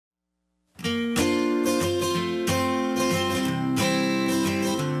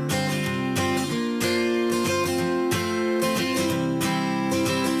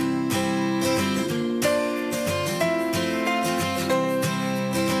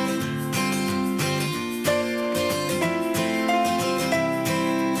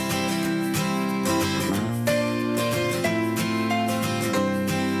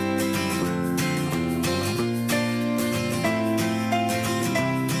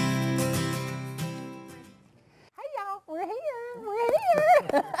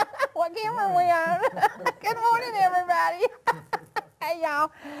camera we on. Good morning, everybody. Hey, y'all.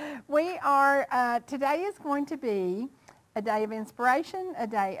 We are, today is going to be a day of inspiration, a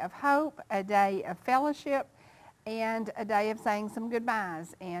day of hope, a day of fellowship, and a day of saying some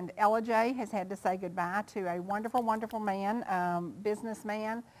goodbyes. And Ella J has had to say goodbye to a wonderful, wonderful man,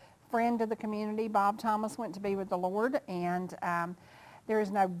 businessman, friend of the community. Bob Thomas went to be with the Lord, and there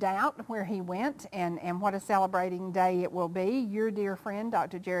is no doubt where he went and what a celebrating day it will be. Your dear friend,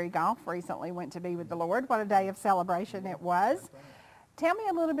 Dr. Jerry Goff, recently went to be with the Lord. What a day of celebration it was. Tell me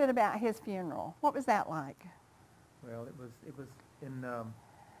a little bit about his funeral. What was that like? Well, it was in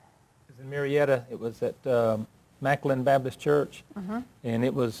Marietta. It was at Macklin Baptist Church, and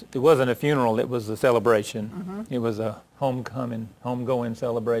it wasn't a funeral. It was a celebration. It was a homegoing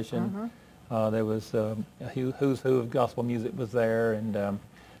celebration. There was a who's who of gospel music was there, and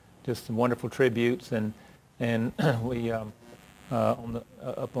just some wonderful tributes. And we up in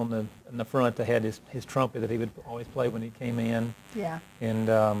the front, they had his trumpet that he would always play when he came in. Yeah. And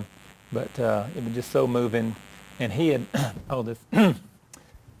but it was just so moving. And he had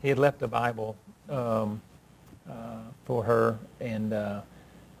he had left the Bible for her, and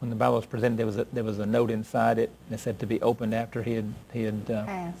when the Bible was presented, there was a note inside it that said to be opened after he had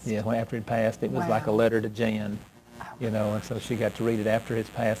passed. Yeah, after he'd passed. It was like a letter to Jan, and so she got to read it after his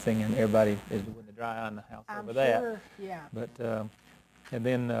passing, and everybody was with a dry eye in the house over that. Sure. Yeah. But and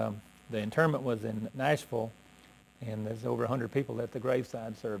then the interment was in Nashville, and there's over 100 people at the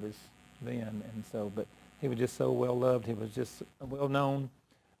graveside service then, and so but he was just so well loved. He was just a well known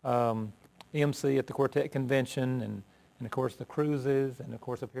MC at the Quartet Convention, and of course the cruises, and of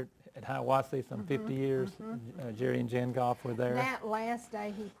course up here at Hiawassee, some 50 years, Jerry and Jan Goff were there. That last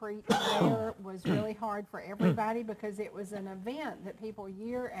day he preached there was really hard for everybody because it was an event that people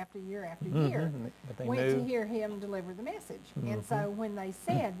year after year after year went to hear him deliver the message. And so when they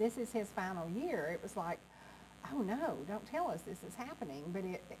said this is his final year, it was like, oh no, don't tell us this is happening. But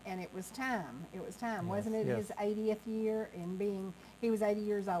it was time. It was time, wasn't it? His 80th year, and he was 80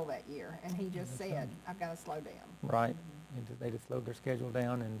 years old that year, and he just said, I've got to slow down. Right. They just slowed their schedule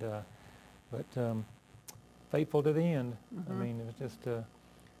down, and but faithful to the end. I mean, it was just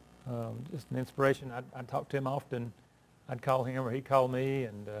an inspiration. I'd talk to him often. I'd call him, or he'd call me,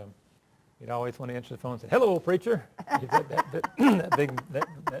 and he'd always want to answer the phone and say, "Hello, preacher." that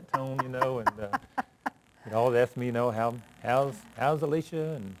tone, and he'd always ask me, how's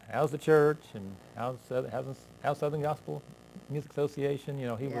Alicia, and how's the church, and how's Southern Gospel Music Association. He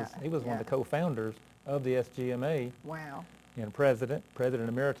was one of the co-founders of the SGMA. Wow. And President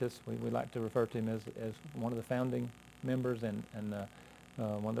Emeritus. We like to refer to him as one of the founding members and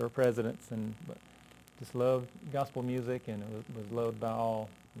one of their presidents, and just loved gospel music, and it was loved by all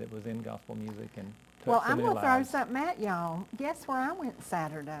that was in gospel music. And well, I'm going to throw something at y'all. Guess where I went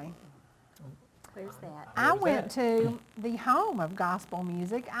Saturday? Where's that? I went to the home of gospel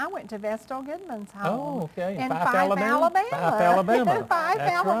music. I went to Vestal Goodman's home. Oh, okay. In Fife, Alabama. Fife, Alabama. Fife,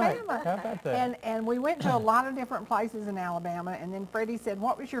 That's Alabama. Right. How about that? And we went to a lot of different places in Alabama, and then Freddie said,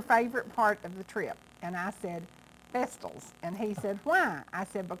 what was your favorite part of the trip? And I said, Vestals. And he said, why? I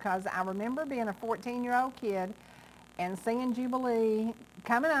said, because I remember being a 14-year-old kid and singing Jubilee,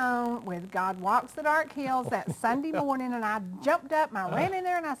 coming on with God Walks the Dark Hills that Sunday morning, and I jumped up and I ran in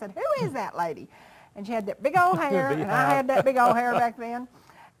there and I said, who is that lady? And she had that big old hair, and I had that big old hair back then.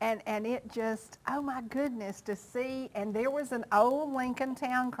 And it just, oh my goodness, to see, and there was an old Lincoln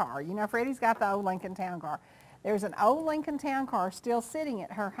Town Car. Freddie's got the old Lincoln Town Car. There's an old Lincoln Town Car still sitting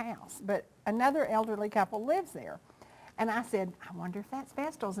at her house, but another elderly couple lives there. And I said, I wonder if that's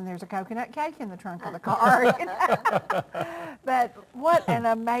Vestal's, and there's a coconut cake in the trunk of the car. But what an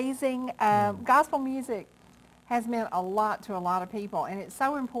amazing, gospel music has meant a lot to a lot of people, and it's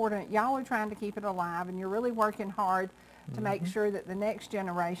so important. Y'all are trying to keep it alive, and you're really working hard to make sure that the next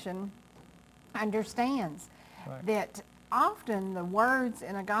generation understands that often the words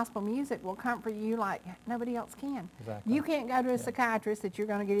in a gospel music will comfort you like nobody else can. Exactly. You can't go to a psychiatrist that you're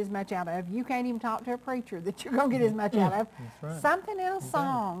going to get as much out of. You can't even talk to a preacher that you're going to get as much out of. That's right. Something in a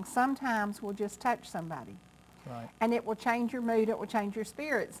song sometimes will just touch somebody. Right. And it will change your mood, it will change your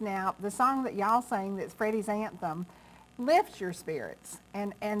spirits. Now, the song that y'all sing that's Freddie's anthem lifts your spirits.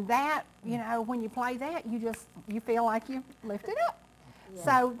 And that, when you play that, you feel like you lifted up. Yeah.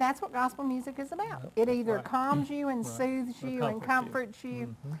 So that's what gospel music is about. It either calms you and soothes you and comforts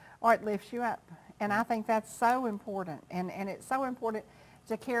you, or it lifts you up. And I think that's so important. And it's so important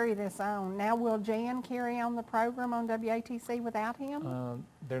to carry this on. Now, will Jan carry on the program on WATC without him?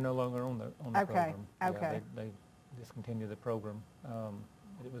 They're no longer on the program. Okay. Yeah, they discontinued the program.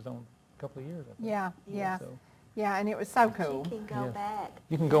 It was on a couple of years, I think. Yeah. So Yeah, and it was so But cool. you can go Yeah. back.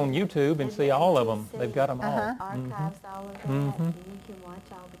 You can go on YouTube and see all of them. They've got them all. Archives all of that, and you can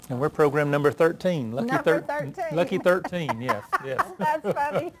watch all the And we're program number 13. Number 13. Lucky 13, yes, yes. That's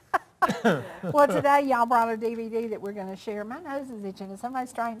funny. Well, today y'all brought a DVD that we're going to share. My nose is itching. Is somebody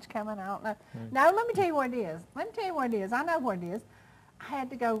strange coming? I don't know. No, let me tell you what it is. Let me tell you what it is. I know what it is. I had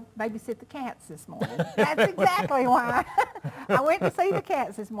to go babysit the cats this morning. That's exactly why. I went to see the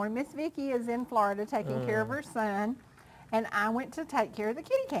cats this morning. Miss Vicki is in Florida taking care of her son, and I went to take care of the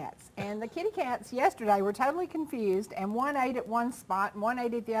kitty cats. And the kitty cats yesterday were totally confused, and one ate at one spot and one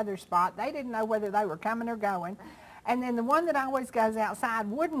ate at the other spot. They didn't know whether they were coming or going. And then the one that always goes outside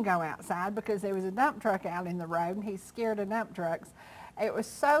wouldn't go outside because there was a dump truck out in the road, and he's scared of dump trucks. It was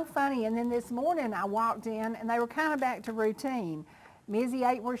so funny. And then this morning I walked in, and they were kind of back to routine. Mizzy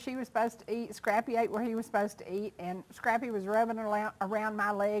ate where she was supposed to eat, Scrappy ate where he was supposed to eat, and Scrappy was rubbing around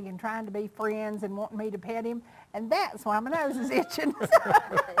my leg and trying to be friends and wanting me to pet him, and that's why my nose is itching.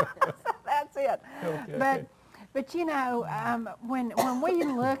 So that's it. Okay. But you know, when we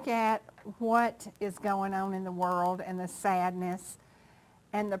look at what is going on in the world and the sadness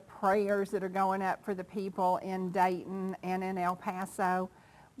and the prayers that are going up for the people in Dayton and in El Paso,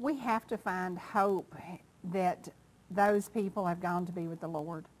 we have to find hope that those people have gone to be with the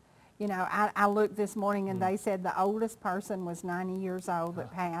Lord. You know, I looked this morning and they said the oldest person was 90 years old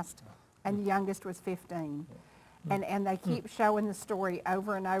that passed, and the youngest was 15. And they keep showing the story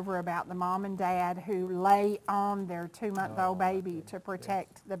over and over about the mom and dad who lay on their 2-month-old baby to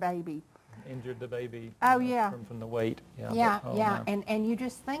protect the baby. Injured the baby. Oh, yeah. From the weight. Yeah, but, yeah, no. and you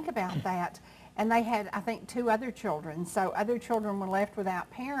just think about that. And they had, I think, 2 other children, so other children were left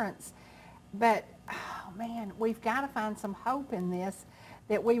without parents. But, oh man, we've got to find some hope in this,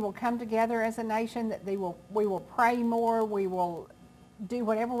 that we will come together as a nation, that we will pray more, we will do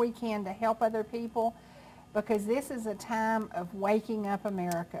whatever we can to help other people, because this is a time of waking up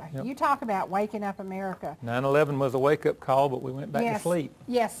America. Yep. You talk about waking up America. 9/11 was a wake-up call, but we went back to sleep.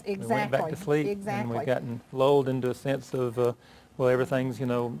 Yes, exactly. We went back to sleep, exactly. and we've gotten lulled into a sense of, well, everything's, you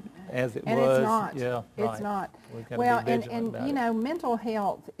know, as it and was. it's not. Yeah, it's right. not. We've got to Well, be and vigilant about you it. know, mental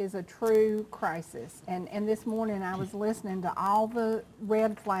health is a true crisis. And this morning I was listening to all the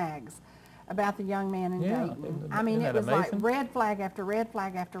red flags about the young man in Yeah, Dayton. isn't I mean, that it was amazing? like red flag after red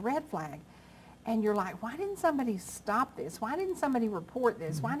flag after red flag. And you're like, why didn't somebody stop this? Why didn't somebody report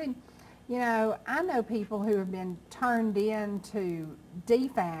this? Mm-hmm. Why didn't, you know, I know people who have been turned into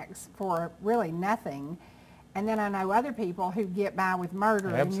DFACs for really nothing. And then I know other people who get by with murder.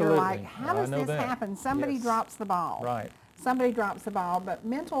 Absolutely. And you're like, how I does know this that. happen? Somebody Yes. drops the ball. Right. Somebody drops the ball. But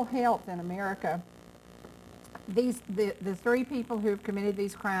mental health in America, the 3 people who have committed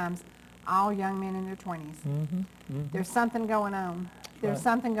these crimes, all young men in their 20s. There's something going on. There's Right.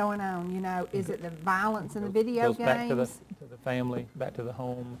 something going on, you know. Is it the violence in the video goes games? back to the family, back to the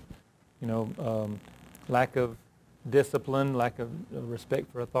home, you know, lack of discipline, lack of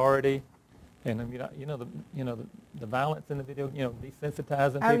respect for authority, and the violence in the video, you know,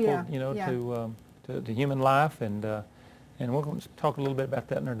 desensitizing Oh, people, yeah, you know, yeah. to human life, and we're going to talk a little bit about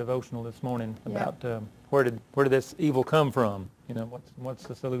that in our devotional this morning, Yeah. about where did this evil come from? You know, what's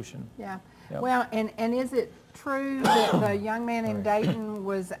the solution? Yeah. Yep. Well, and is it true that the young man in Right. Dayton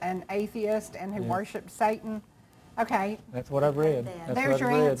was an atheist and who Yeah. worshiped Satan? Okay, That's what I've read. That's there's what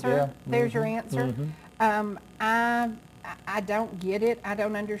your I've read, answer. yeah. There's your Mhm, answer. mhm. I don't get it. I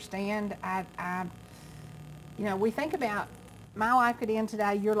don't understand. You know, we think about my life could end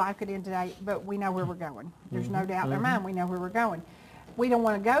today, your life could end today, but we know where we're going. There's no doubt in our mind we know where we're going. We don't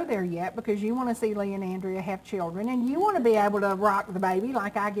want to go there yet because you want to see Lee and Andrea have children and you want to be able to rock the baby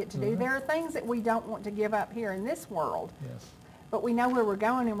like I get to do. There are things that we don't want to give up here in this world, Yes. but we know where we're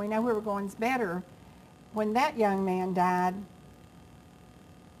going and we know where we're going is better. When that young man died,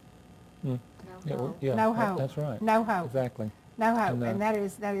 Mm. Yeah, hope. yeah, no that- hope. That's right. No hope. Exactly. No hope, And, and that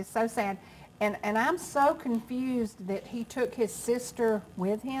is so sad. And I'm so confused that he took his sister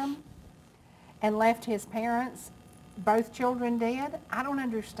with him and left his parents, both children, dead. I don't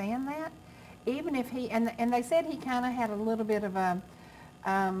understand that. Even if he, and they said he kind of had a little bit of a,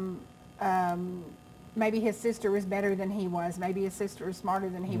 maybe his sister was better than he was. Maybe his sister was smarter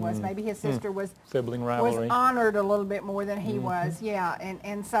than he was. Maybe his sister was Sibling rivalry. honored a little bit more than he was. Yeah,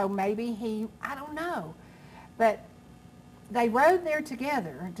 and so maybe he, I don't know. But they rode there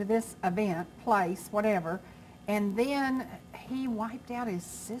together to this event, place, whatever, and then he wiped out his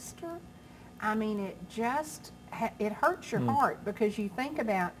sister. I mean, it just, it hurts your heart because you think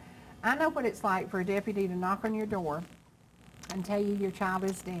about, I know what it's like for a deputy to knock on your door and tell you your child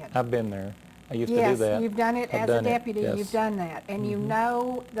is dead. I've been there. I used to Yes, do that. you've done it I've as done a it, deputy, yes. you've done that. And you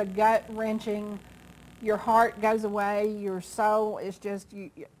know the gut-wrenching your heart goes away, your soul is just, you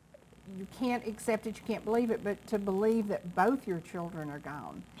can't accept it, you can't believe it, but to believe that both your children are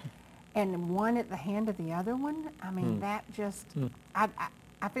gone and one at the hand of the other one, I mean, that just, I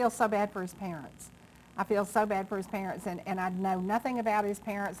feel so bad for his parents. I feel so bad for his parents, and I know nothing about his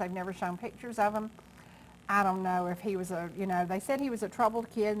parents. They've never shown pictures of him. I don't know if he was they said he was a troubled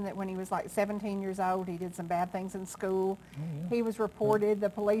kid and that when he was like 17 years old, he did some bad things in school. He was reported. The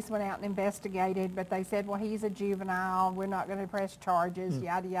police went out and investigated, but they said, well, he's a juvenile. We're not going to press charges,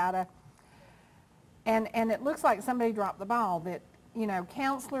 yada, yada. And it looks like somebody dropped the ball that,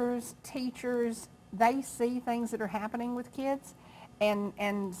 counselors, teachers, they see things that are happening with kids,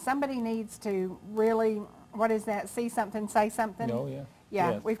 and somebody needs to really, what is that, see something, say something? Oh, yeah.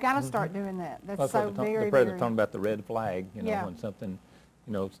 Yeah, Yes. we've got to start doing that. That's That's so what very, the president very... talking about the red flag, Yeah. when something,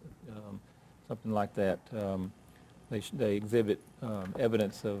 something like that, they exhibit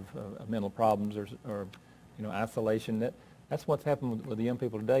evidence of mental problems or isolation. That's what's happened with the young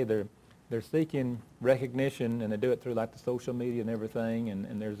people today. They're seeking recognition, and they do it through like the social media and everything.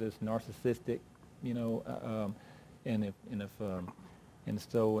 And there's this narcissistic, and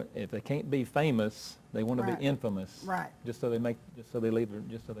so if they can't be famous, they want to Right. be infamous. Right. Just so they make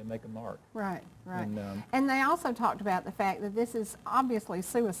a mark. Right, right. And, And they also talked about the fact that this is obviously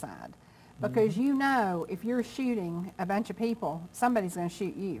suicide, because if you're shooting a bunch of people, somebody's going to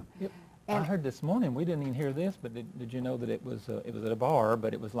shoot you. Yep. And I heard this morning, we didn't even hear this, but did you know that it was at a bar,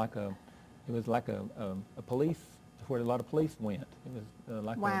 but it was like a police, where a lot of police went. It was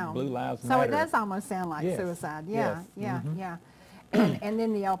like wow. a Blue Lives So Matter. it does almost sound like Yes. suicide. Yeah, Yes. yeah. And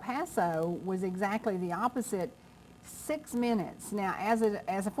then the El Paso was exactly the opposite. 6 minutes. Now, as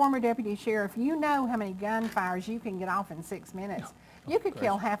a former deputy sheriff, you know how many gunfires you can get off in 6 minutes. You could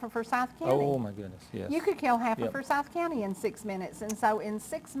kill half of Forsyth County. Oh my goodness, yes. You could kill half of Yep. Forsyth County in 6 minutes. And so in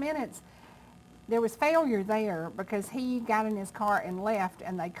 6 minutes, there was failure there because he got in his car and left,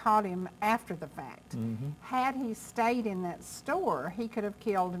 and they caught him after the fact. Had he stayed in that store, he could have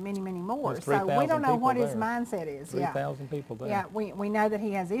killed many, many more. There's So we 3,000 don't know what people his there. mindset is. Yeah. 3,000 people there. Yeah, we know that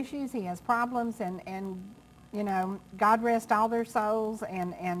he has issues, he has problems, and God rest all their souls,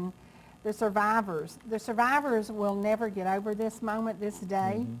 and the survivors will never get over this moment, this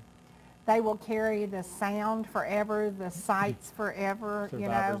day. They will carry the sound forever, the sights forever,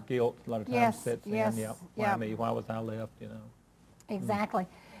 Survivor's guilt a lot of times Yes, sets yes, in. Yep. Why yep. me? Why was I left? Exactly.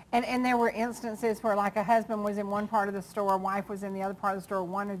 And there were instances where like a husband was in one part of the store, a wife was in the other part of the store,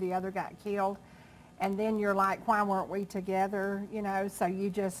 one or the other got killed. And then you're like, why weren't we together? So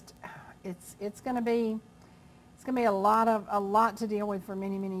you just, it's going to be a lot to deal with for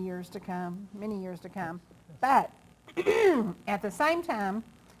many, many years to come, But at the same time,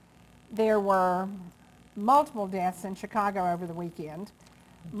 there were multiple deaths in Chicago over the weekend,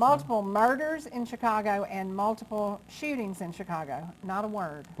 multiple murders in Chicago, and multiple shootings in Chicago. Not a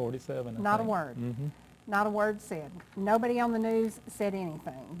word. 47, I Not a think. word. Not a word said. Nobody on the news said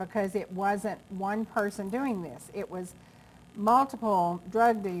anything because it wasn't one person doing this. It was multiple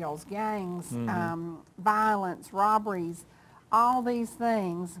drug deals, gangs, violence, robberies, all these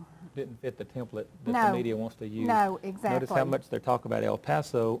things. Didn't fit the template that No. the media wants to use. No, exactly. Notice how much they talk about El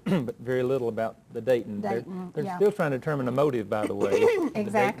Paso, but very little about the Dayton. Dayton, They're yeah. still trying to determine the motive, by the way.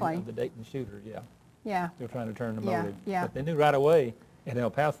 Exactly. Of the Dayton shooter, yeah. Yeah. Still trying to determine the Yeah, motive. yeah. But they knew right away in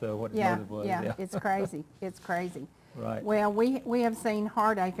El Paso what his Yeah, motive was. yeah, it's crazy. It's crazy. Right. Well, we have seen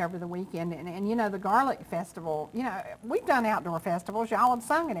heartache over the weekend, and the Garlic Festival, we've done outdoor festivals. Y'all have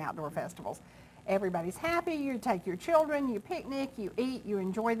sung at outdoor festivals. Everybody's happy. You take your children, you picnic, you eat, you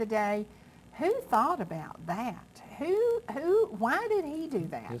enjoy the day. Who thought about that? Why did he do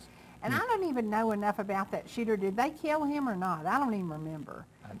that? And I don't even know enough about that shooter. Did they kill him or not? I don't even remember.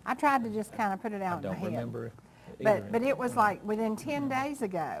 I tried to just kind of put it out in my I head. don't remember either. But it was like within 10 days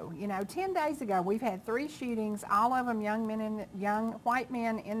ago, 10 days ago, we've had 3 shootings, all of them young white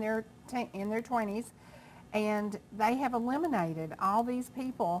men in their 20s, and they have eliminated all these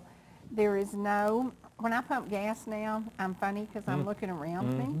people. There is no, when I pump gas now, I'm funny because I'm looking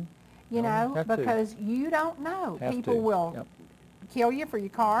around me, have to. because you don't know. Have People to. will Yep. kill you for your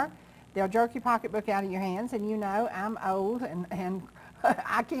car. They'll jerk your pocketbook out of your hands, and I'm old and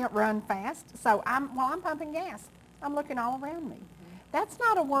I can't run fast, so while I'm pumping gas, I'm looking all around me. That's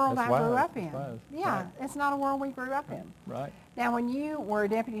not a world That's I grew wise. up in. That's wise. Yeah, Right. it's not a world we grew up in. Right. Now, when you were a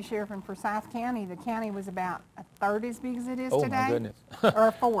deputy sheriff in Forsyth County, the county was about a third as big as it is Oh, today? my goodness. Or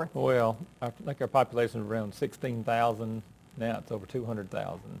a fourth? Well, I think our population is around 16,000, Now it's over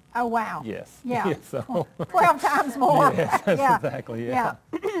 200,000. Oh, wow. Yes. Yeah. So 12 times more. yes, that's Yeah. exactly, yeah.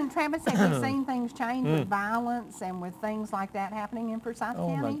 Travis, have you seen things change with violence and with things like that happening in Forsyth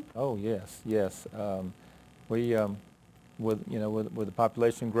County? Oh, yes, yes. We, with the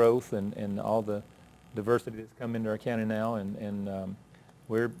population growth and all the diversity that's come into our county now, and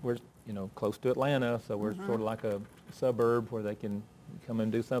we're close to Atlanta, so we're sort of like a suburb where they can come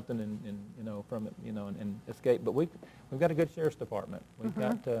and do something and from it, and escape. But we've got a good sheriff's department.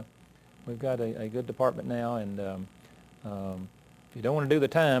 We've got a good department now, and if you don't want to do the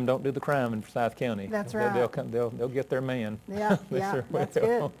time, don't do the crime in Forsyth County. That's right. They'll get their man. Yeah, They yeah, sure that's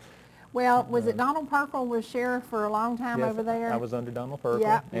will. good. Well, was it Donald Purkle was sheriff for a long time Yes, over there? I was under Donald Purkle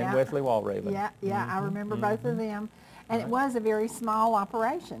Yeah, and yeah. Wesley Walraven. Yeah, yeah, I remember both of them. And it was a very small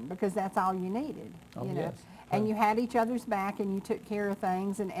operation because that's all you needed, Oh, you know. yes. And you had each other's back and you took care of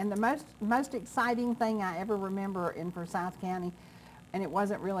things. And the most exciting thing I ever remember in Forsyth County, and it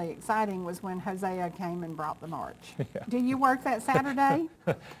wasn't really exciting, was when Hosea came and brought the march. Yeah. Do you work that Saturday?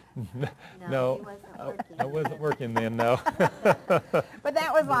 No, he wasn't working. I wasn't working then, no. But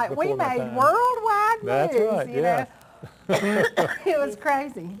that was like, we Before my made time. worldwide That's news, right, you yeah. know. It was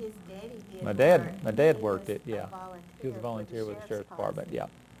crazy. His daddy did My work. dad He worked was it, yeah. He was a volunteer with the sheriff's department, yeah.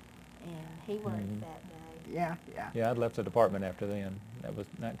 And he worked that day. Yeah, yeah. Yeah, I'd left the department after then. That was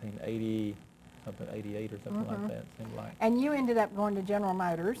 1980, something, 88 or something like that, seemed like. And you ended up going to General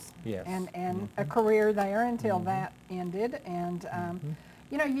Motors. Yes. And a career there until that ended. And,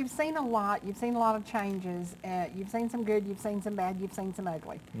 you know, you've seen a lot. You've seen a lot of changes. You've seen some good, you've seen some bad, you've seen some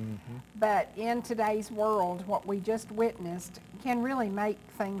ugly. But in today's world, what we just witnessed can really make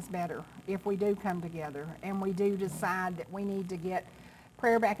things better if we do come together and we do decide that we need to get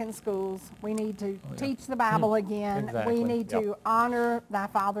prayer back in schools. We need to teach the Bible again. Exactly. We need to honor thy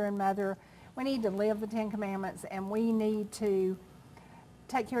father and mother. We need to live the Ten Commandments, and we need to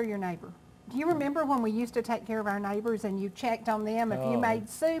take care of your neighbor. Do you remember when we used to take care of our neighbors and you checked on them? If you made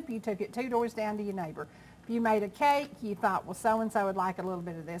soup, you took it 2 doors down to your neighbor. If you made a cake, you thought, well, so-and-so would like a little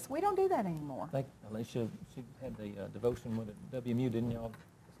bit of this. We don't do that anymore. I think Alicia, she had the devotion with it, WMU, didn't y'all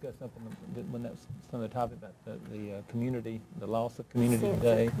discuss something when that was some of the topic about the community, the loss of community Sense of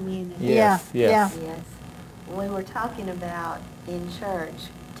today? community. Yes, Yeah, yes. Yes. We were talking about in church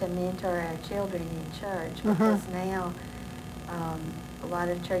to mentor our children in church because now a lot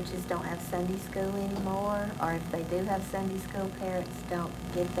of churches don't have Sunday school anymore, or if they do have Sunday school, parents don't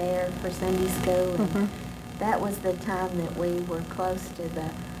get there for Sunday school. And that was the time that we were close to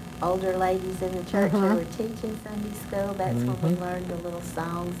the older ladies in the church who were teaching Sunday school. That's when we learned the little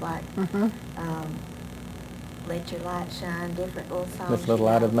songs like Let Your Light Shine, different little songs. This Little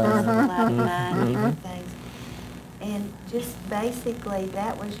Light of Mine. This Little Light of Mine, different things. And just basically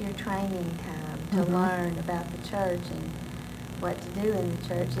that was your training time to learn about the church and what to do in the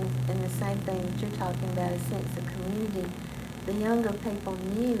church. And the same thing that you're talking about, a sense of community. The younger people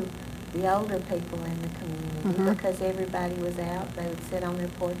knew the older people in the community because everybody was out. They would sit on their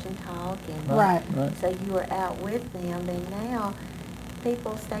porch and talk. And Right. so you were out with them. And now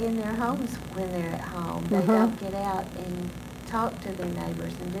people stay in their homes when they're at home. They don't get out and talk to their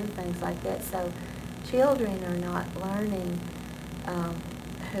neighbors and do things like that. So children are not learning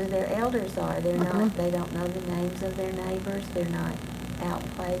who their elders are. They're not. They don't know the names of their neighbors. They're not out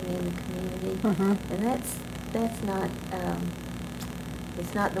playing in the community, and that's not.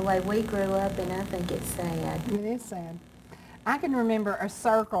 It's not the way we grew up, and I think it's sad. It is sad. I can remember a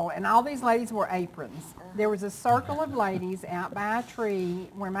circle, and all these ladies wore aprons. There was a circle of ladies out by a tree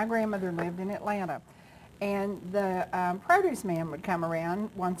where my grandmother lived in Atlanta. And the produce man would come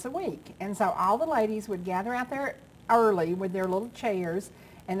around once a week. And so all the ladies would gather out there early with their little chairs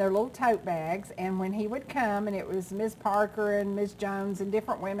and their little tote bags. And when he would come, and it was Miss Parker and Miss Jones and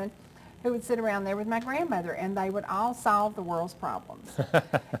different women who would sit around there with my grandmother, and they would all solve the world's problems.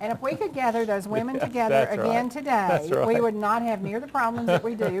 And if we could gather those women together that's again right. today, That's right. we would not have near the problems that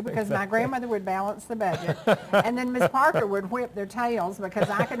we do because my grandmother would balance the budget. And then Miss Parker would whip their tails because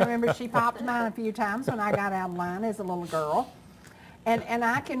I can remember she popped mine a few times when I got out of line as a little girl. And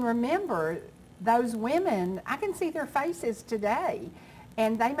I can remember those women, I can see their faces today.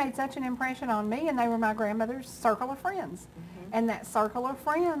 And they made such an impression on me, and they were my grandmother's circle of friends. And that circle of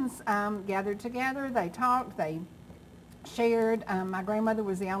friends gathered together, they talked, they shared. My grandmother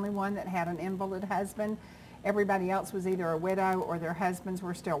was the only one that had an invalid husband. Everybody else was either a widow or their husbands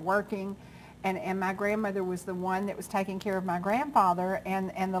were still working. And my grandmother was the one that was taking care of my grandfather,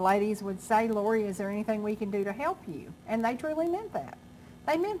 and the ladies would say, Lori, is there anything we can do to help you? And they truly meant that.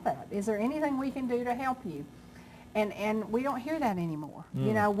 They meant that. Is there anything we can do to help you? And we don't hear that anymore. Mm.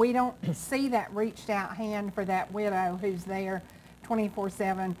 You know, we don't see that reached out hand for that widow who's there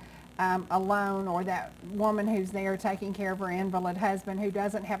 24/7 alone, or that woman who's there taking care of her invalid husband who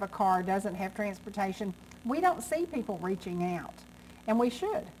doesn't have a car, doesn't have transportation. We don't see people reaching out, and we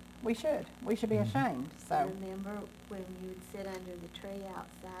should. We should. We should be ashamed. So. Remember when you would sit under the tree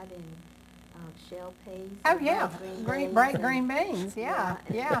outside and shell peas? Oh and yeah, break green beans. Yeah,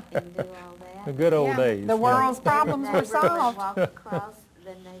 yeah. And do all that. The good old Yeah, days. the yeah. world's problems The were neighbor would solved. walk across,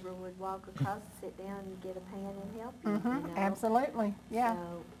 the neighbor would walk across, sit down and get a pan and help you, you know? Absolutely. Yeah.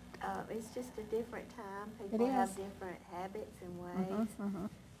 So, it's just a different time. It People have is. different habits and ways. And,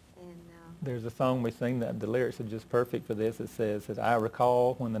 There's a song we sing that the lyrics are just perfect for this. It says that I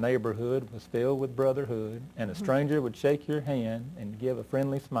recall when the neighborhood was filled with brotherhood and a stranger would shake your hand and give a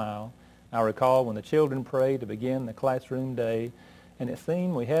friendly smile. I recall when the children prayed to begin the classroom day, and it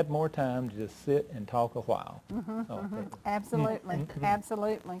seemed we had more time to just sit and talk a while. Absolutely.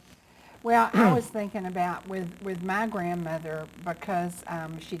 Absolutely. Well, I was thinking about with my grandmother, because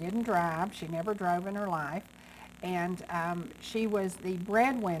she didn't drive. She never drove in her life. And she was the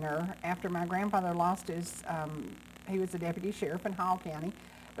breadwinner after my grandfather lost his, he was a deputy sheriff in Hall County,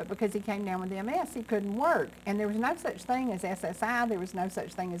 but because he came down with MS, he couldn't work. And there was no such thing as SSI, there was no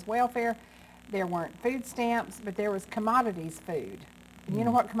such thing as welfare, there weren't food stamps, but there was commodities food. And you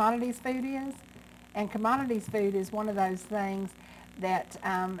know what commodities food is? And commodities food is one of those things that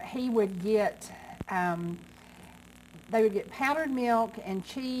he would get, they would get powdered milk and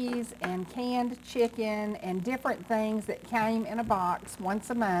cheese and canned chicken and different things that came in a box once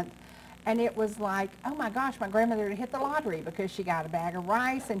a month. And it was like, oh my gosh, my grandmother had hit the lottery because she got a bag of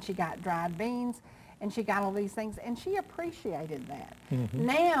rice and she got dried beans and she got all these things, and she appreciated that.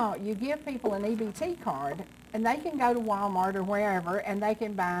 Now you give people an EBT card and they can go to Walmart or wherever and they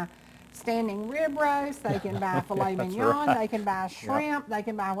can buy standing rib roast, they can buy filet mignon, they can buy shrimp, they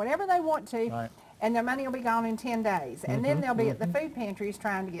can buy whatever they want to. Right. And their money will be gone in 10 days. And then they'll be at the food pantries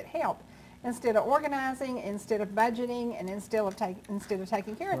trying to get help instead of organizing, instead of budgeting, and instead of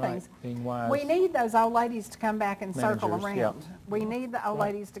taking care of things. Being wise. We need those old ladies to come back and circle Managers, around. yep. We need the old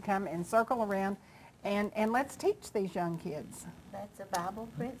ladies to come and circle around, and let's teach these young kids. that's a Bible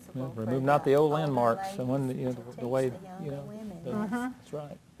principle. for Remove not the old older landmarks, the ladies one, to the teach way, the younger women. that's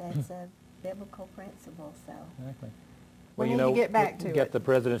right. That's a biblical principle, so. Exactly. We Well, need to get back to we got it. the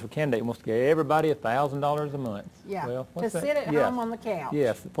presidential candidate who wants to give everybody $1,000 a month. Yeah, Well, to what's that? sit at Yes. home on the couch.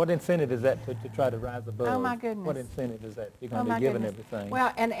 Yes. What incentive is that to try to rise above? Oh, my goodness. What incentive is that? You're Oh going to my be given goodness. everything.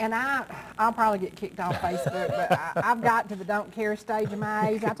 Well, and I'll probably get kicked off Facebook, but I've got to the don't care stage of my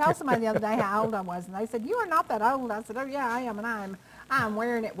age. I told somebody the other day how old I was, and they said, "You are not that old." I said, "Oh yeah, I am, and I'm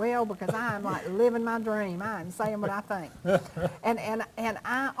wearing it well because I'm like living my dream. I'm saying what I think." and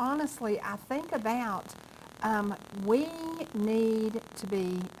I honestly, I think about we need to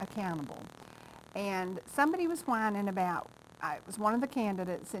be accountable. And somebody was whining about, it was one of the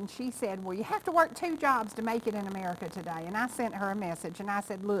candidates, and she said, well, you have to work 2 jobs to make it in America today. And I sent her a message, and I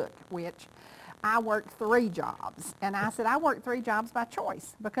said, look, witch, I work 3 jobs. And I said, I work 3 jobs by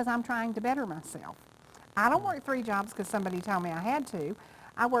choice because I'm trying to better myself. I don't work 3 jobs because somebody told me I had to.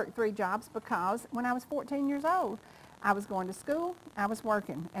 I worked 3 jobs because when I was 14 years old, I was going to school, I was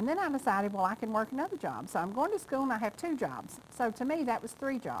working, and then I decided, well, I can work another job. So I'm going to school and I have 2 jobs. So to me, that was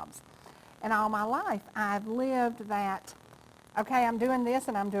 3 jobs. And all my life, I've lived that, okay, I'm doing this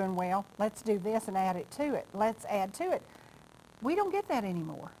and I'm doing well. Let's do this and add it to it. Let's add to it. We don't get that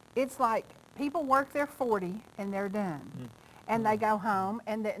anymore. It's like people work their 40 and they're done. And they go home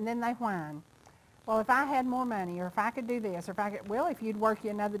and then they whine. Well, if I had more money, or if I could do this, or if I could, well, if you'd work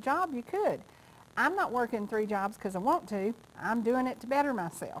you another job, you could. I'm not working 3 jobs because I want to. I'm doing it to better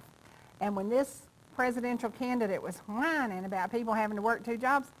myself. And when this presidential candidate was whining about people having to work 2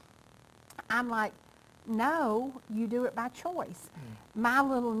 jobs, I'm like, no, you do it by choice. My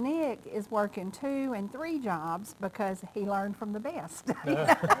little Nick is working 2 and 3 jobs because he learned from the best.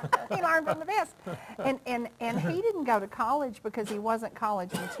 He learned from the best. And he didn't go to college because he wasn't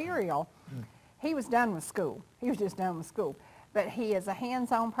college material. He was done with school. He was just done with school. But he is a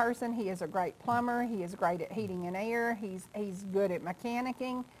hands-on person. He is a great plumber. He is great at heating and air. He's good at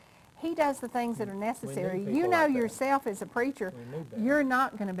mechanicking. He does the things that are necessary. people You know like that. yourself as a preacher, We need that. you're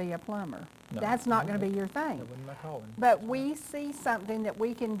not going to be a plumber. No. That's not going to be your thing. That wasn't my calling. But we see something that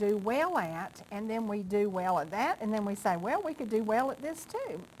we can do well at, and then we do well at that, and then we say, well, we could do well at this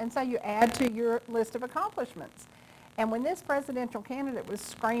too. And so you add to your list of accomplishments. And when this presidential candidate was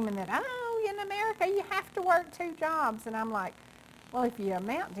screaming that, oh, in America you have to work 2 jobs, and I'm like, well, if you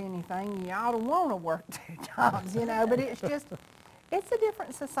amount to anything, you ought to want to work 2 jobs, you know, but it's just, it's a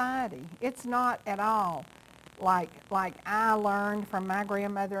different society. It's not at all like I learned from my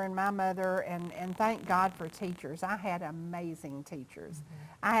grandmother and my mother, and thank God for teachers. I had amazing teachers.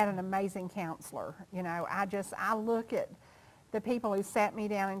 I had an amazing counselor. You know, I look at the people who sat me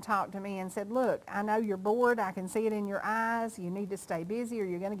down and talked to me and said, look, I know you're bored. I can see it in your eyes. You need to stay busy or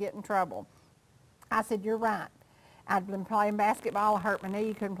you're going to get in trouble. I said, you're right. I'd been playing basketball. I hurt my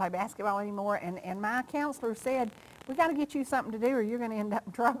knee. Couldn't play basketball anymore. And my counselor said, we got to get you something to do or you're going to end up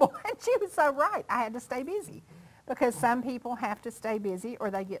in trouble. And she was so right. I had to stay busy because some people have to stay busy or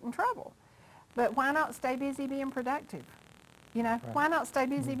they get in trouble. But why not stay busy being productive? You know, why not stay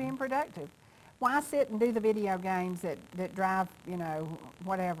busy being productive? Why sit and do the video games that drive, you know,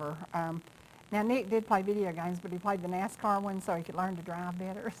 whatever? Now, Nick did play video games, but he played the NASCAR one so he could learn to drive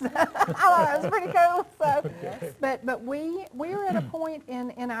better. So I thought it was pretty cool. So, but we're at a point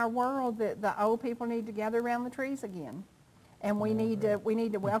in our world that the old people need to gather around the trees again. And we need to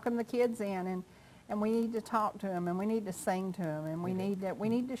welcome the kids in, and we need to talk to them, and we need to sing to them, and we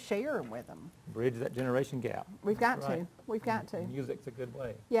need to share with them. Bridge that generation gap. We've got to. We've got to. Music's a good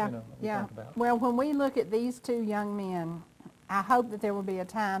way. Yeah, you know, yeah. talk about. Well, when we look at these two young men, I hope that there will be a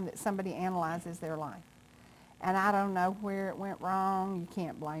time that somebody analyzes their life. And I don't know where it went wrong. You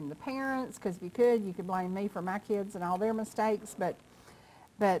can't blame the parents, because if you could blame me for my kids and all their mistakes. But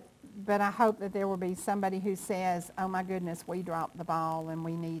I hope that there will be somebody who says, "Oh my goodness, we dropped the ball, and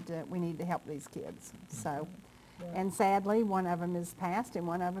we need to help these kids." So, and sadly, one of them is passed, and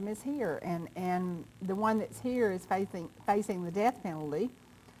one of them is here, and the one that's here is facing the death penalty.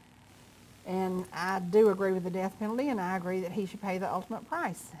 And I do agree with the death penalty, and I agree that he should pay the ultimate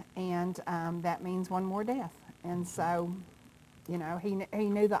price, and that means one more death. And so, you know, he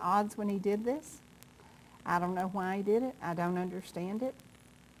knew the odds when he did this. I don't know why he did it. I don't understand it.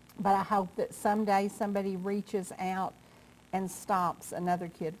 But I hope that someday somebody reaches out and stops another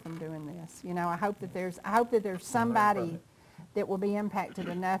kid from doing this. You know, I hope that there's somebody that will be impacted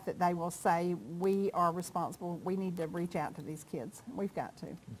enough that they will say, we are responsible. We need to reach out to these kids. We've got to.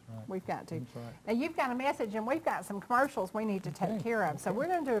 That's right. We've got to. That's right. Now, you've got a message, and we've got some commercials we need to take care of. So we're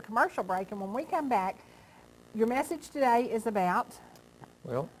going to do a commercial break, and when we come back, your message today is about?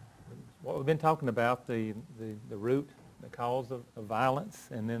 Well, what we've been talking about, the root, the cause of violence,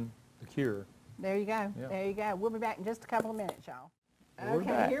 and then the cure. There you go. Yeah. There you go. We'll be back in just a couple of minutes, y'all. We're Okay,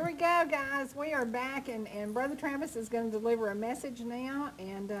 back. here we go, guys. We are back, and Brother Travis is going to deliver a message now,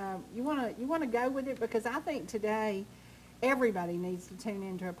 and you want to go with it, because I think today everybody needs to tune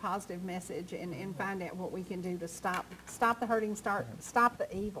into a positive message and find out what we can do to stop the hurting, stop the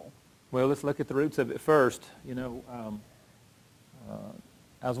evil. Well, let's look at the roots of it first. You know,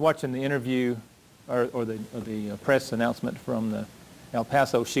 I was watching the interview or the press announcement from the El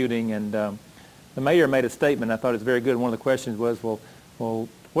Paso shooting, and the mayor made a statement. I thought it was very good. One of the questions was, well,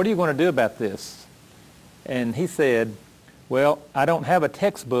 what are you going to do about this? And he said, well, I don't have a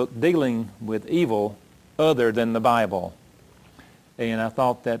textbook dealing with evil other than the Bible. And I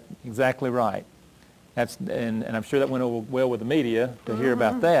thought that exactly right. And I'm sure that went over well with the media to hear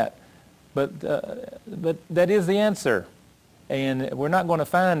about that. But that is the answer. And we're not going to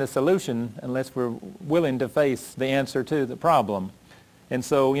find a solution unless we're willing to face the answer to the problem. And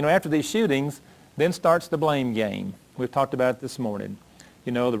so, you know, after these shootings, then starts the blame game. We've talked about it this morning.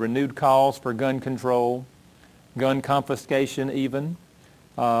 You know, the renewed calls for gun control, gun confiscation even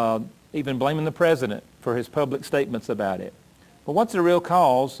blaming the president for his public statements about it. But what's the real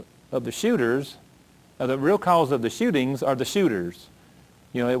cause of the shooters? The real cause of the shootings are the shooters.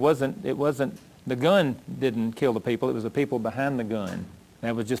 You know, it wasn't the gun didn't kill the people. It was the people behind the gun.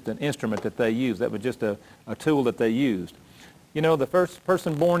 That was just an instrument that they used. That was just a tool that they used. You know, the first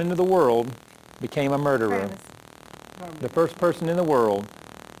person born into the world became a murderer. The first person in the world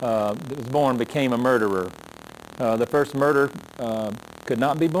that was born became a murderer. The first murder could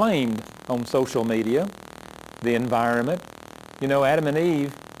not be blamed on social media, the environment. You know, Adam and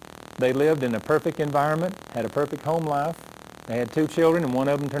Eve, they lived in a perfect environment, had a perfect home life. They had 2 children, and one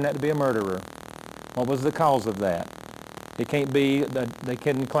of them turned out to be a murderer. What was the cause of that? It can't be that they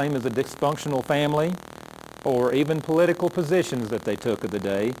couldn't claim as a dysfunctional family or even political positions that they took of the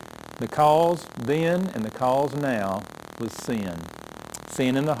day. The cause then and the cause now was sin.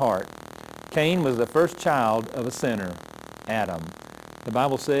 Sin in the heart. Cain was the first child of a sinner, Adam. The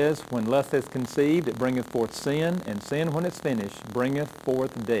Bible says, when lust is conceived, it bringeth forth sin, and sin, when it's finished, bringeth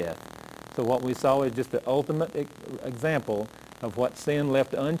forth death. So what we saw is just the ultimate example of what sin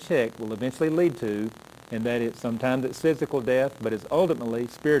left unchecked will eventually lead to, and that is sometimes it's physical death, but it's ultimately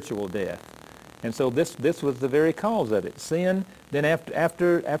spiritual death. And so this was the very cause of it. Sin, then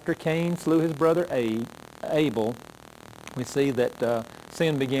after Cain slew his brother Abel, we see that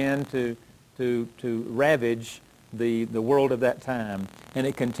sin began to to ravage the world of that time. And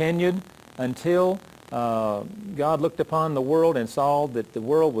it continued until God looked upon the world and saw that the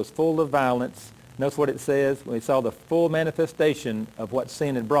world was full of violence. Notice what it says. We saw the full manifestation of what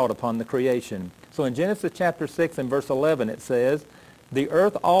sin had brought upon the creation. So in Genesis chapter 6 and verse 11 it says, the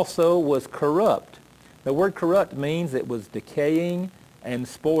earth also was corrupt. The word corrupt means it was decaying and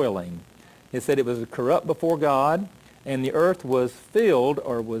spoiling. It said it was corrupt before God, and the earth was filled,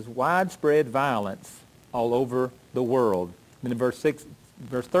 or was widespread violence all over the world. Then in verse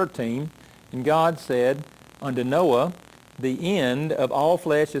 13, and God said unto Noah, the end of all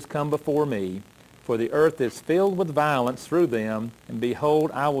flesh is come before me, for the earth is filled with violence through them, and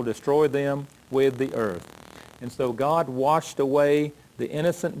behold, I will destroy them with the earth. And so God washed away the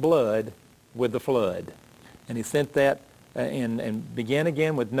innocent blood with the flood. And he sent that and began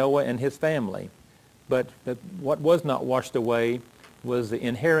again with Noah and his family. But what was not washed away was the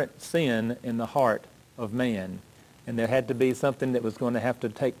inherent sin in the heart of man. And there had to be something that was going to have to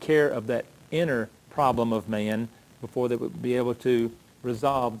take care of that inner problem of man before they would be able to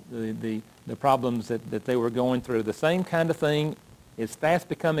resolve the problems that they were going through. The same kind of thing is fast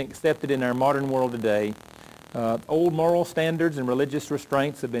becoming accepted in our modern world today. Old moral standards and religious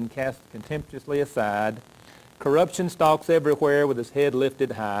restraints have been cast contemptuously aside. Corruption stalks everywhere with its head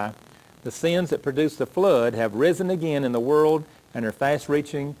lifted high. The sins that produced the flood have risen again in the world and are fast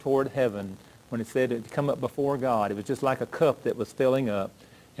reaching toward heaven. When it said it would come up before God, it was just like a cup that was filling up.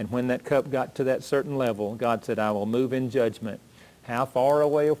 And when that cup got to that certain level, God said, I will move in judgment. How far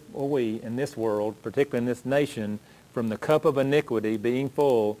away are we in this world, particularly in this nation, from the cup of iniquity being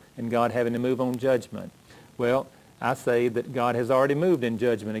full and God having to move on judgment? Well, I say that God has already moved in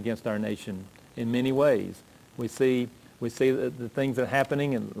judgment against our nation in many ways. We see the things that are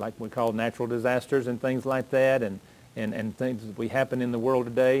happening, and like we call natural disasters and things like that, and things that we happen in the world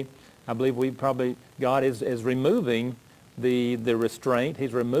today. I believe God is removing the restraint.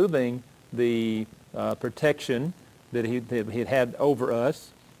 He's removing the protection that he had over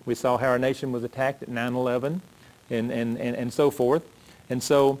us. We saw how our nation was attacked at 9/11 and so forth. And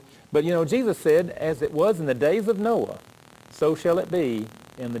so, but you know, Jesus said, as it was in the days of Noah, so shall it be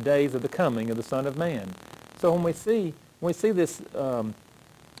in the days of the coming of the Son of Man. So when we see this,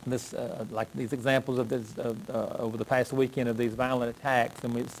 like these examples of this over the past weekend of these violent attacks,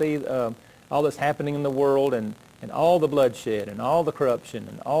 and we see all this happening in the world, and all the bloodshed, and all the corruption,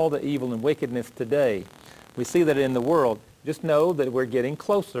 and all the evil and wickedness today, we see that in the world. Just know that we're getting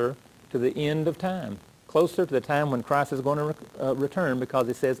closer to the end of time, closer to the time when Christ is going to return, because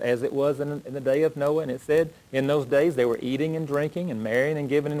it says, as it was in the day of Noah, and it said in those days they were eating and drinking and marrying and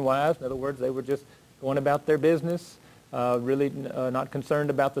giving in wives. In other words, they were just going about their business, really not concerned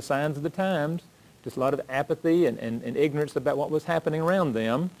about the signs of the times, just a lot of apathy and ignorance about what was happening around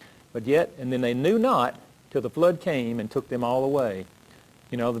them. But yet, and then they knew not till the flood came and took them all away.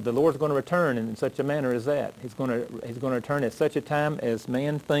 You know, the Lord's going to return in such a manner as that. He's going to return at such a time as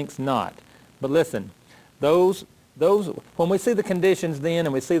man thinks not. But listen, those when we see the conditions then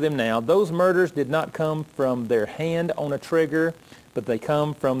and we see them now, those murders did not come from their hand on a trigger, but they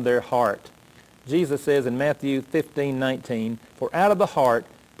come from their heart. Jesus says in Matthew 15:19, for out of the heart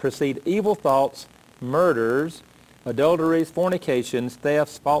proceed evil thoughts, murders, adulteries, fornications,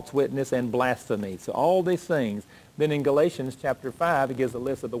 thefts, false witness, and blasphemy. So all these things. Then in Galatians chapter 5, it gives a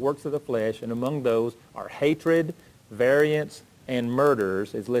list of the works of the flesh, and among those are hatred, variance, and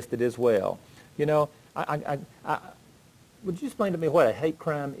murders is listed as well. You know, would you explain to me what a hate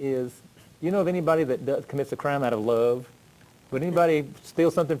crime is? Do you know of anybody that commits a crime out of love? Would anybody steal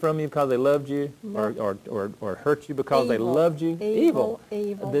something from you because they loved you, no. or hurt you because they loved you? Evil.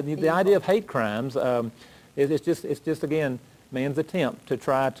 The idea of hate crimes it's just again man's attempt to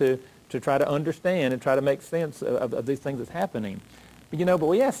try to understand and try to make sense of these things that's happening. But, you know, but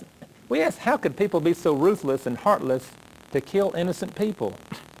we ask, how could people be so ruthless and heartless to kill innocent people?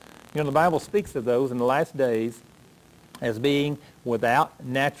 You know, the Bible speaks of those in the last days as being without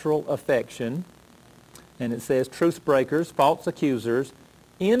natural affection. And it says truce breakers, false accusers,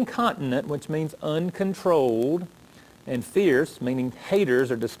 incontinent, which means uncontrolled, and fierce, meaning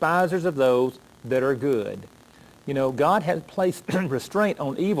haters or despisers of those that are good. You know, God has placed restraint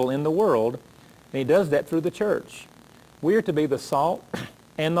on evil in the world, and he does that through the church. We are to be the salt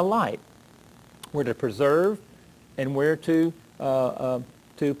and the light. We're to preserve, and we're to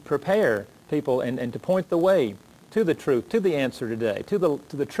prepare people and to point the way to the truth, to the answer today, to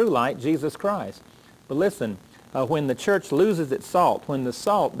the true light, Jesus Christ. But listen, when the church loses its salt, when the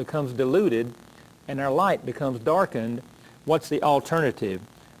salt becomes diluted and our light becomes darkened, what's the alternative?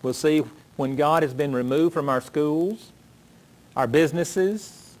 We'll see when God has been removed from our schools, our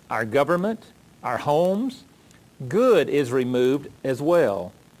businesses, our government, our homes, good is removed as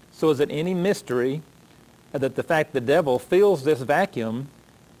well. So is it any mystery that the fact the devil fills this vacuum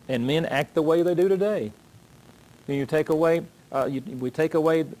and men act the way they do today? When you take away, we take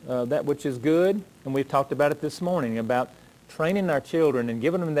away that which is good, and we've talked about it this morning, about training our children and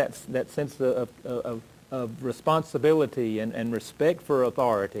giving them that sense of responsibility and respect for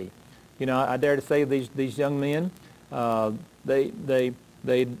authority. You know, I dare to say these young men, they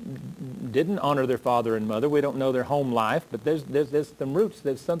didn't honor their father and mother. We don't know their home life, but there's some roots.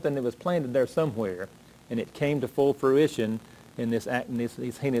 There's something that was planted there somewhere, and it came to full fruition in this act, in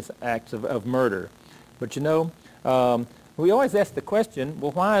these heinous acts of murder. But you know, we always ask the question,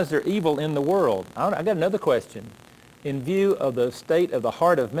 well, why is there evil in the world? I got another question. In view of the state of the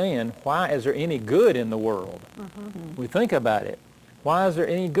heart of man, why is there any good in the world? We think about it. Why is there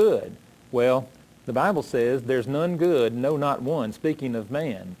any good? Well, the Bible says there's none good, no, not one, speaking of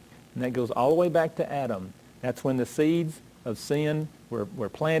man. And that goes all the way back to Adam. That's when the seeds of sin were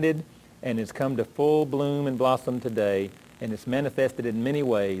planted, and it's come to full bloom and blossom today, and it's manifested in many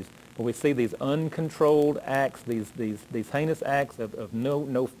ways. But we see these uncontrolled acts, these heinous acts of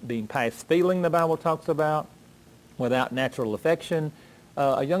no being past feeling, the Bible talks about, without natural affection.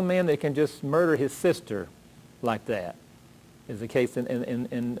 A young man that can just murder his sister like that is the case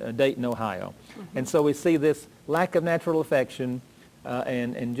in Dayton, Ohio. And so we see this lack of natural affection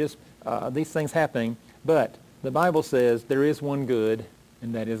and just these things happening. But the Bible says there is one good,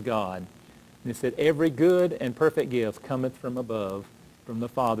 and that is God. And it said, every good and perfect gift cometh from above, from the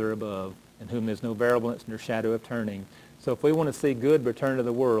Father above, in whom there's no variableness nor shadow of turning. So if we want to see good return to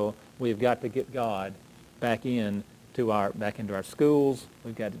the world, we've got to get God back into our schools.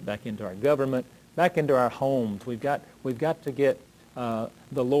 We've got it back into our government, back into our homes. We've got to get the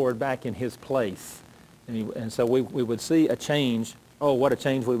Lord back in His place, and so we would see a change. Oh, what a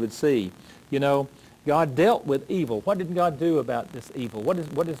change we would see! You know, God dealt with evil. What did God do about this evil?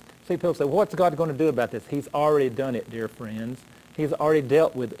 See, people say, what's God going to do about this? He's already done it, dear friends. He's already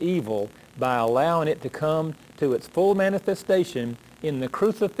dealt with evil by allowing it to come to its full manifestation in the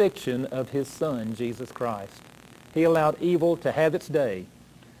crucifixion of His Son, Jesus Christ. He allowed evil to have its day.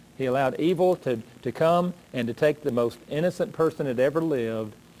 He allowed evil to come and to take the most innocent person that ever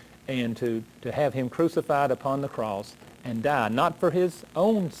lived and to have him crucified upon the cross and die, not for his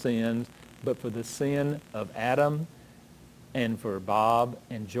own sins, but for the sin of Adam and for Bob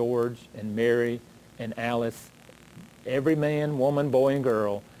and George and Mary and Alice. Every man, woman, boy, and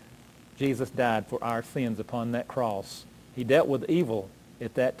girl, Jesus died for our sins upon that cross. He dealt with evil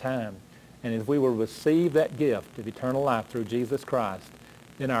at that time. And as we will receive that gift of eternal life through Jesus Christ,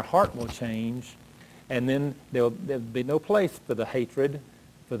 then our heart will change, and then there'll be no place for the hatred,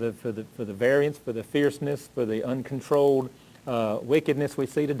 for the variance, for the fierceness, for the uncontrolled wickedness we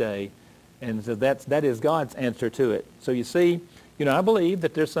see today. And so that is God's answer to it. So you see, you know, I believe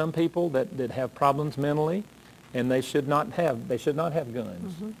that there's some people that have problems mentally, and they should not have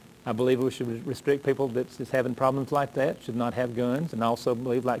guns. I believe we should restrict people that's having problems like that, should not have guns, and also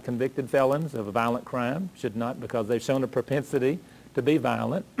believe like convicted felons of a violent crime should not, because they've shown a propensity to be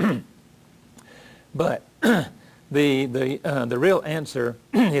violent. But the real answer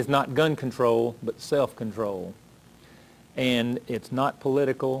is not gun control, but self-control. And it's not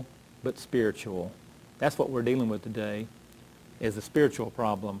political, but spiritual. That's what we're dealing with today, is a spiritual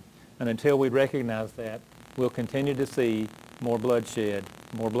problem. And until we recognize that, we'll continue to see more bloodshed,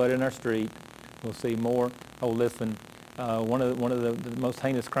 more blood in our street. We'll see more. Oh, listen, one of the most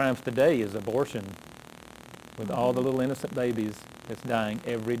heinous crimes today is abortion, with all the little innocent babies that's dying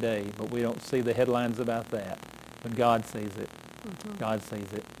every day. But we don't see the headlines about that. But God sees it. God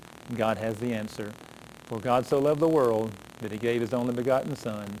sees it. And God has the answer. For God so loved the world that He gave His only begotten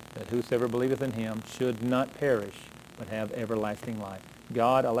Son, that whosoever believeth in Him should not perish, but have everlasting life.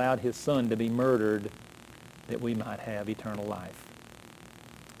 God allowed His Son to be murdered that we might have eternal life.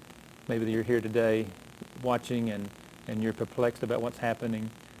 Maybe you're here today watching and you're perplexed about what's happening.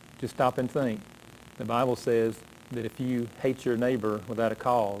 Just stop and think. The Bible says that if you hate your neighbor without a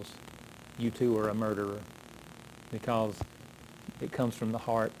cause, you too are a murderer, because it comes from the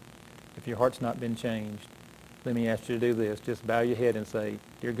heart. If your heart's not been changed, let me ask you to do this. Just bow your head and say,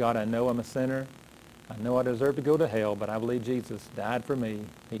 Dear God, I know I'm a sinner. I know I deserve to go to hell, but I believe Jesus died for me.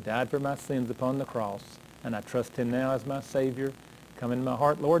 He died for my sins upon the cross, and I trust Him now as my Savior. Come into my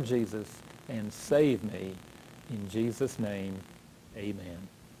heart, Lord Jesus, and save me. In Jesus' name, amen.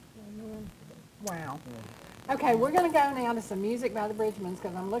 Amen. Wow. Okay, we're going to go now to some music by the Bridgemans,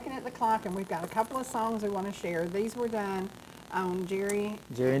 because I'm looking at the clock and we've got a couple of songs we want to share. These were done on Jerry.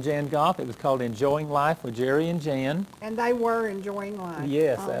 Jerry and Jan Goff. It was called Enjoying Life with Jerry and Jan. And they were enjoying life.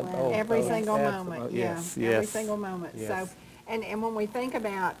 Yes. Every single moment. Yes, yeah, every yes. single moment. Yes. So, and when we think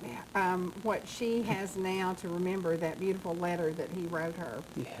about what she has now to remember, that beautiful letter that he wrote her,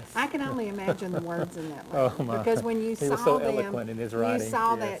 Yes. I can only imagine the words in that letter. Oh, my. Because when you He saw was so them, eloquent in his you writing,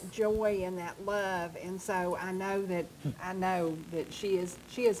 saw yes. that joy and that love, and so I know that she is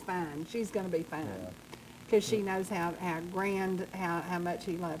fine. She's going to be fine. Yeah. Because she knows how much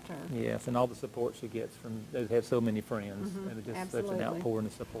he loved her. Yes, and all the support she gets from, they have so many friends. And it's just Absolutely. such an outpouring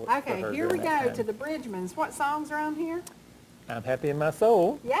of support Okay, for her here we during that go time. to the Bridgemans. What songs are on here? I'm Happy in My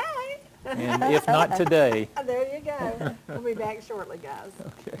Soul, Yay! and If Not Today. There you go. We'll be back shortly, guys.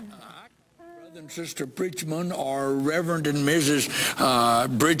 Okay. Brother and Sister Bridgman, or Reverend and Mrs.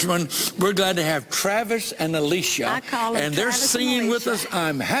 Bridgman. We're glad to have Travis and Alicia. I call them and they're Travis and singing with Alicia. us,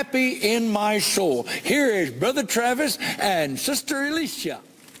 I'm Happy in My Soul. Here is Brother Travis and Sister Alicia.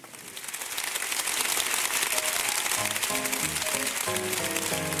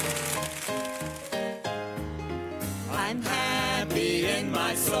 I'm happy in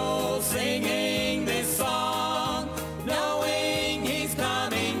my soul singing this song, knowing he's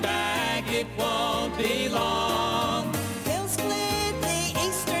coming back, it won't be long. He'll split the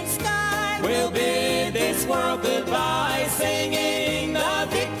eastern sky. We'll bid this world goodbye, singing the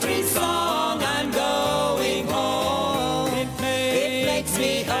victory song. I'm going home. It makes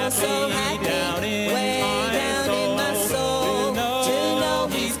me oh so happy, down in way my down soul, in my soul, to know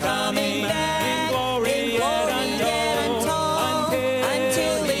he's coming back in glory glory yet yet untold,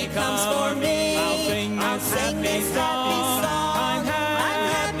 until he comes for me. I'll sing this happy song. I'm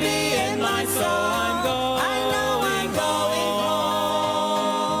happy in my soul. I know I'm going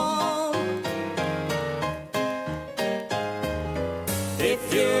home.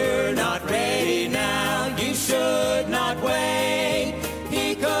 If you're not ready now, you should not wait.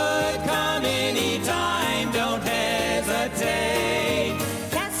 He could come anytime, don't hesitate.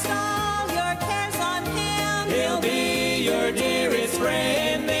 Cast all your cares on him. He'll be your dearest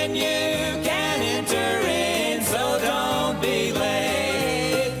friend, then you can enter in, so don't be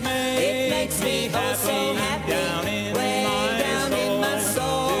late. It makes me oh so happy, down in way my down in my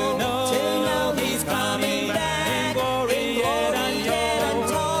soul, to know he's coming back in glory yet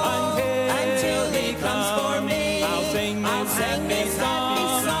untold, until he comes for me. I'll sing this happy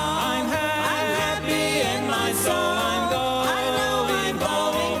song. I'm happy in my soul. I know I'm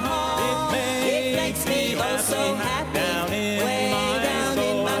going home. It makes me oh so happy, down in way my down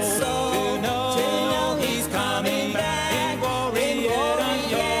in my soul, to know he's coming back in glory yet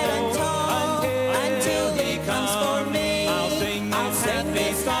untold, until he comes for me. I'll sing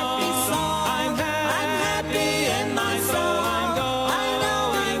this happy song. I'm happy in my soul. I know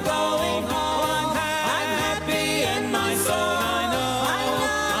I'm going home. I'm happy in my soul. I know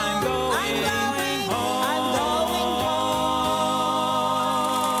I'm going home.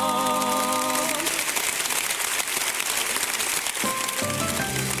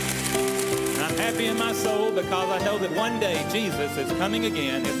 I'm happy in my soul because I know that one day Jesus is coming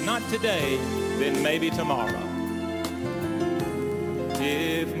again. If not today, then maybe tomorrow.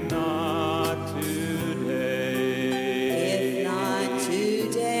 If not today, If not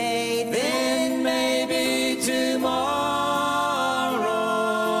today, then maybe tomorrow.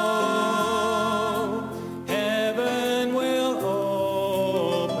 Heaven will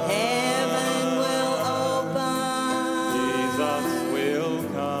open. heaven will open. Jesus will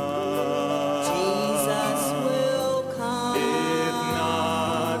come. Jesus will come. If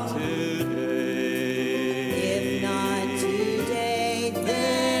not today, If not today,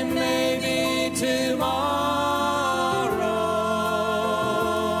 then maybe tomorrow.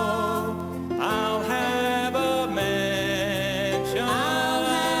 I'll have a mansion. I'll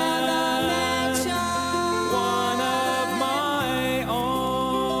have a mansion. One of my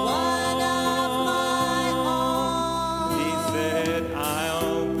own. One of my own. He said,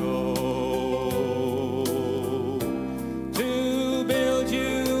 I'll go to build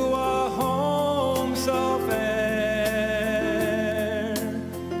you a home so fair.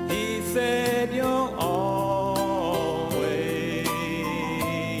 He said, you'll always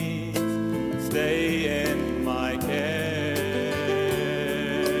stay in my care.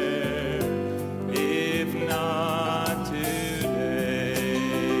 If not today,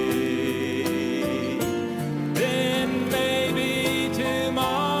 then maybe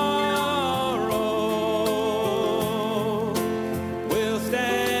tomorrow we'll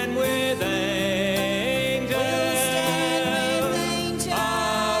stand with angels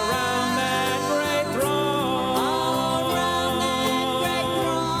around that great throne.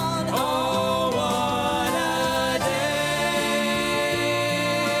 Oh, what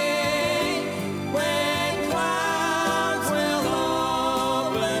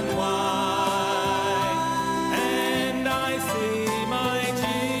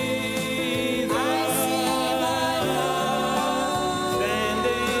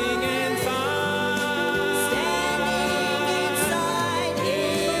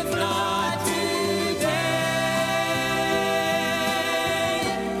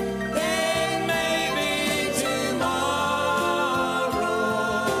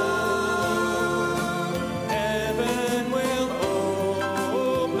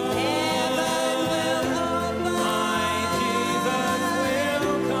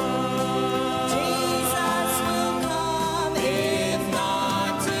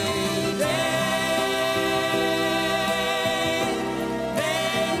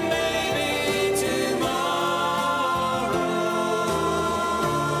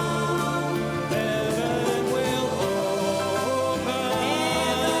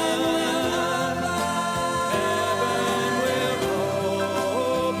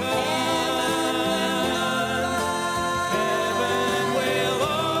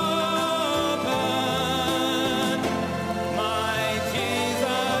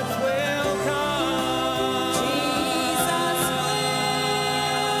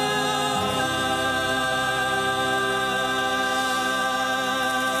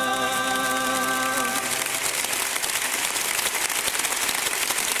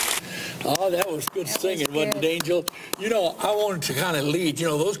that was good singing, was wasn't good. it, Angel? You know, I wanted to kind of lead, you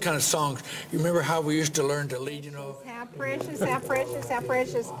know, those kind of songs. You remember how we used to learn to lead, you know? How precious, how precious, how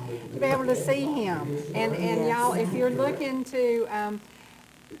precious to be able to see him. And y'all, if you're looking to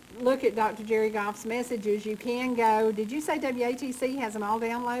look at Dr. Jerry Goff's messages, you can go. Did you say WATC has them all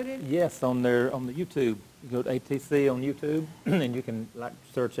downloaded? Yes, on the YouTube. You go to ATC on YouTube, and you can like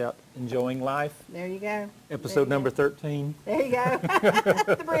search out "Enjoying Life," There you go. episode number 13. There you go.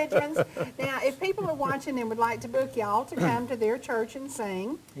 The Bridgemans. Now, if people are watching and would like to book y'all to come to their church and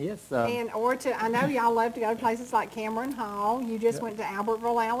sing, Yes. or to, I know y'all love to go to places like Cameron Hall. You just went to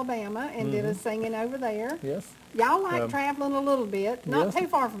Albertville, Alabama, and did a singing over there. Yes. Y'all like traveling a little bit, not yes. too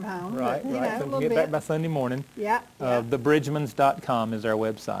far from home, Right. but, you Right. know, So a you little can get bit. back by Sunday morning. Yeah. TheBridgemans.com is our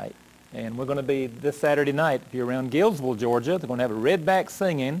website. And we're going to be this Saturday night, if you're around Gilesville, Georgia, they're going to have a redback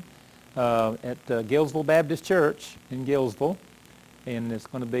singing at Gilesville Baptist Church in Gilesville. And there's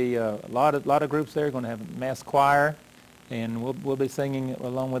going to be a lot of groups there. Going to have a mass choir, and we'll be singing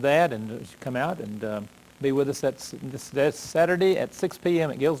along with that. And you come out and be with us this Saturday at 6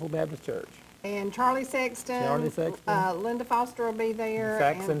 p.m. at Gilesville Baptist Church. And Charlie Sexton, Linda Foster will be there.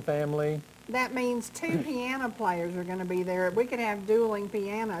 Saxon and family. that means 2 piano players are going to be there. We could have dueling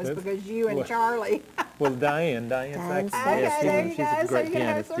pianos because you and well, Charlie. Well, Diane Saxton. Okay, Yes, there you she's go. a So great you can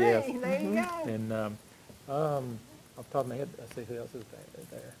have pianist. 3. Yes. There you go. And off the top of my head, let's see who else is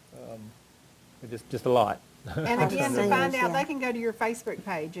there. Just a lot. And again, to find out, yeah. they can go to your Facebook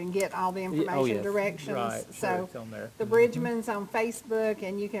page and get all the information, yes. directions. Right, So sure, it's on there. the Bridgemans on Facebook,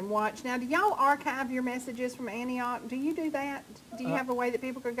 and you can watch. Now, do y'all archive your messages from Antioch? Do you do that? Do you have a way that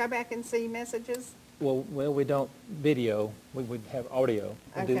people could go back and see messages? Well, we don't video. We would have audio.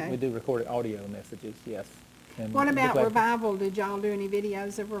 Okay. We do recorded audio messages, yes. And What we'd about like- Revival? Did y'all do any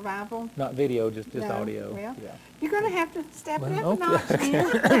videos of Revival? Not video, just No? audio. Well, Yeah. you're going to have to step it Well, up a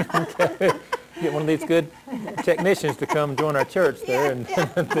notch then. Get one of these good technicians to come join our church there and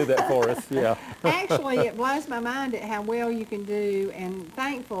do that for us, yeah. Actually, it blows my mind at how well you can do, and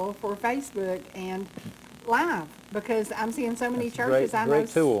thankful for Facebook and live, because I'm seeing so many It's a churches. I know great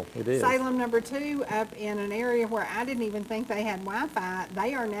tool, it is. Salem number 2 up in an area where I didn't even think they had Wi-Fi.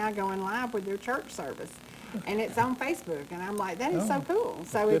 They are now going live with their church service, and it's on Facebook, and I'm like, that is so cool.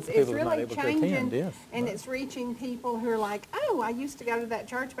 So good it's for people who are not really able to changing, attend, yes, and right. it's reaching people who are like, oh, I used to go to that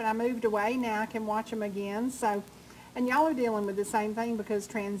church, but I moved away. Now I can watch them again. So, and y'all are dealing with the same thing, because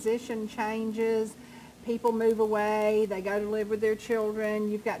transition changes. People move away, they go to live with their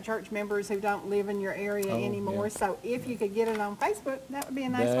children. You've got church members who don't live in your area anymore. yeah. So if you could get it on Facebook, that would be a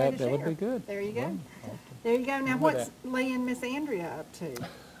nice way to share. That would be good. There you go. Well, There you go. Now, do what's that. Lee and Miss Andrea up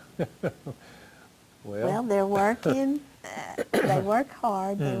to? Well, they're working. They work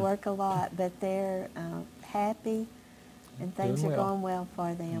hard. They work a lot, but they're happy, and things Doing are well. going well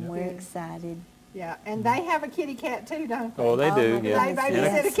for them. We're excited. Yeah, and they have a kitty cat too, don't they? Oh, they Oh, do, my yeah. They goodness,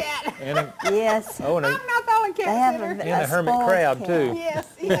 babysit yes. a cat. And a, Yes, oh, and I'm a, not the only they cat have sitter. and a hermit spoiled crab, cat. too. Yes,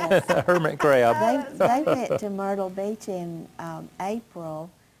 yes. a hermit crab. They went to Myrtle Beach in April,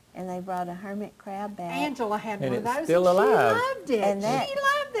 and they brought a hermit crab back. Angela had And one of it's those, still and alive. she loved it. And that- she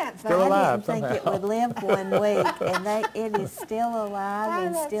loved that thing. Still alive. I didn't think it somehow. would live 1 week, and it is still alive Oh,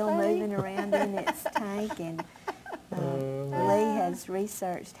 and that's still funny. moving around in its tank. And Lee has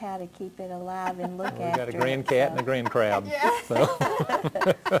researched how to keep it alive and look We after got it. a grand cat and a grand crab. Yeah. So,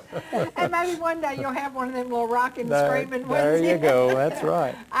 And maybe one day you'll have one of them little rocking, there, screaming there ones. you go. That's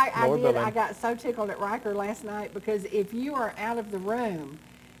right. I Lord did. willing. I got so tickled at Riker last night, because if you are out of the room,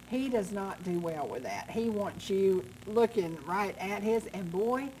 he does not do well with that. He wants you looking right at his, and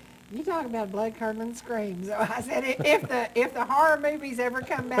boy, you talk about blood curdling screams. So I said, if the horror movies ever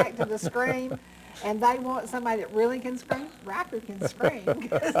come back to the scream, and they want somebody that really can scream, Riker can scream.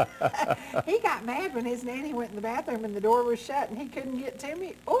 'Cause he got mad when his nanny went in the bathroom and the door was shut and he couldn't get to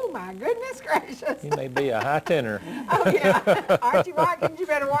me. Oh my goodness gracious! He may be a high tenor. Oh yeah, Archie Watkins, you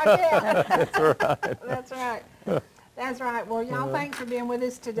better watch out. That's right. That's right. That's right. Well, y'all, thanks for being with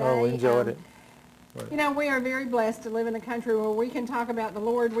us today. Oh, we enjoyed it. You know, we are very blessed to live in a country where we can talk about the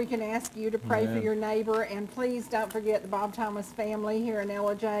Lord. We can ask you to pray for Amen. your neighbor. And please don't forget the Bob Thomas family here in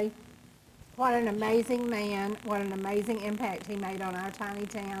LJ. What an amazing man. What an amazing impact he made on our tiny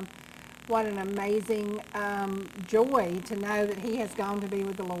town. What an amazing joy to know that he has gone to be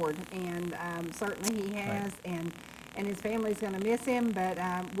with the Lord. And certainly he has. And his family's going to miss him. But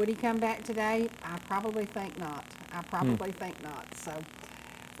would he come back today? I probably think not. I probably think not. So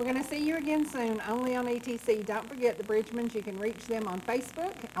we're going to see you again soon, only on ETC. Don't forget the Bridgemans. You can reach them on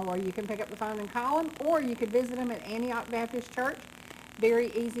Facebook, or you can pick up the phone and call them, or you could visit them at Antioch Baptist Church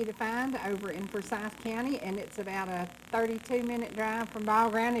very easy to find over in Forsyth County, and it's about a 32-minute drive from Ball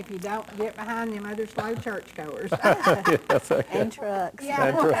Ground if you don't get behind them other slow churchgoers. And trucks. Yeah,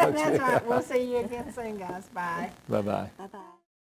 And trucks, that's right. We'll see you again soon, guys. Bye. Bye-bye. Bye-bye.